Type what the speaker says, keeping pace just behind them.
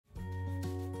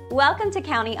Welcome to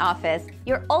County Office,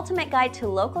 your ultimate guide to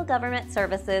local government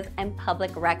services and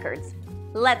public records.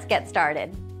 Let's get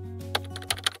started.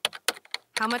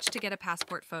 How much to get a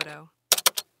passport photo?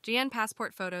 GN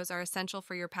passport photos are essential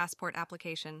for your passport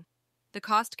application. The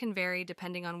cost can vary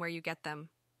depending on where you get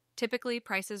them. Typically,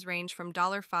 prices range from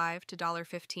 $5 to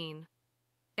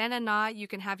 $15. You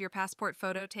can have your passport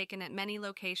photo taken at many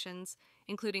locations,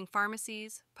 including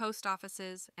pharmacies, post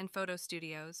offices, and photo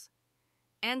studios.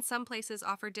 And some places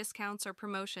offer discounts or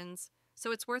promotions,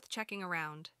 so it's worth checking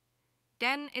around.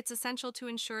 Then, it's essential to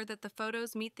ensure that the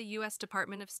photos meet the U.S.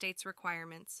 Department of State's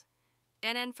requirements.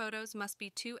 DNN photos must be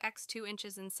 2x2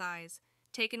 inches in size,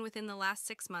 taken within the last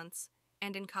 6 months,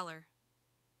 and in color.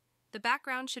 The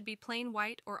background should be plain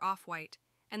white or off-white,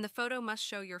 and the photo must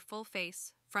show your full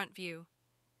face, front view.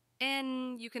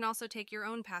 And you can also take your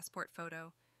own passport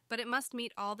photo, but it must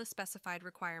meet all the specified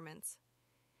requirements.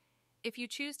 If you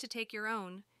choose to take your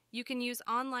own, you can use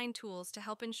online tools to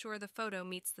help ensure the photo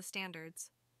meets the standards.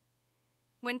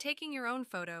 When taking your own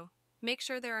photo, make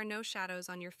sure there are no shadows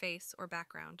on your face or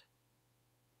background.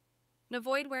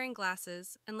 Avoid wearing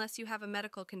glasses unless you have a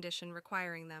medical condition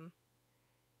requiring them.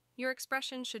 Your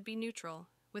expression should be neutral,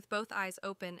 with both eyes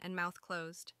open and mouth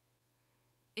closed.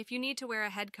 If you need to wear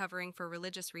a head covering for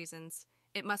religious reasons,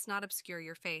 it must not obscure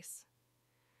your face.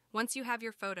 Once you have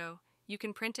your photo, you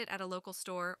can print it at a local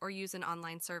store or use an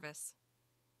online service.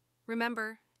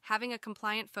 Remember, having a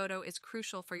compliant photo is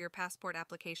crucial for your passport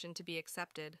application to be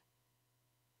accepted.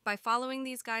 By following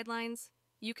these guidelines,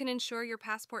 you can ensure your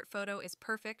passport photo is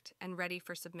perfect and ready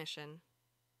for submission.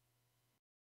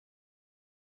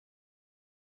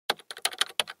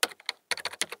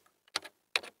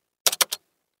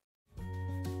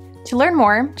 To learn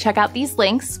more, check out these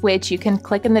links, which you can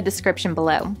click in the description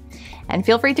below. And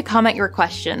feel free to comment your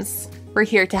questions. We're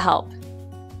here to help.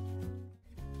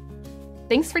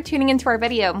 Thanks for tuning into our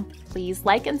video. Please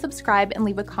like and subscribe and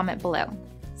leave a comment below.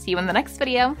 See you in the next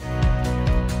video.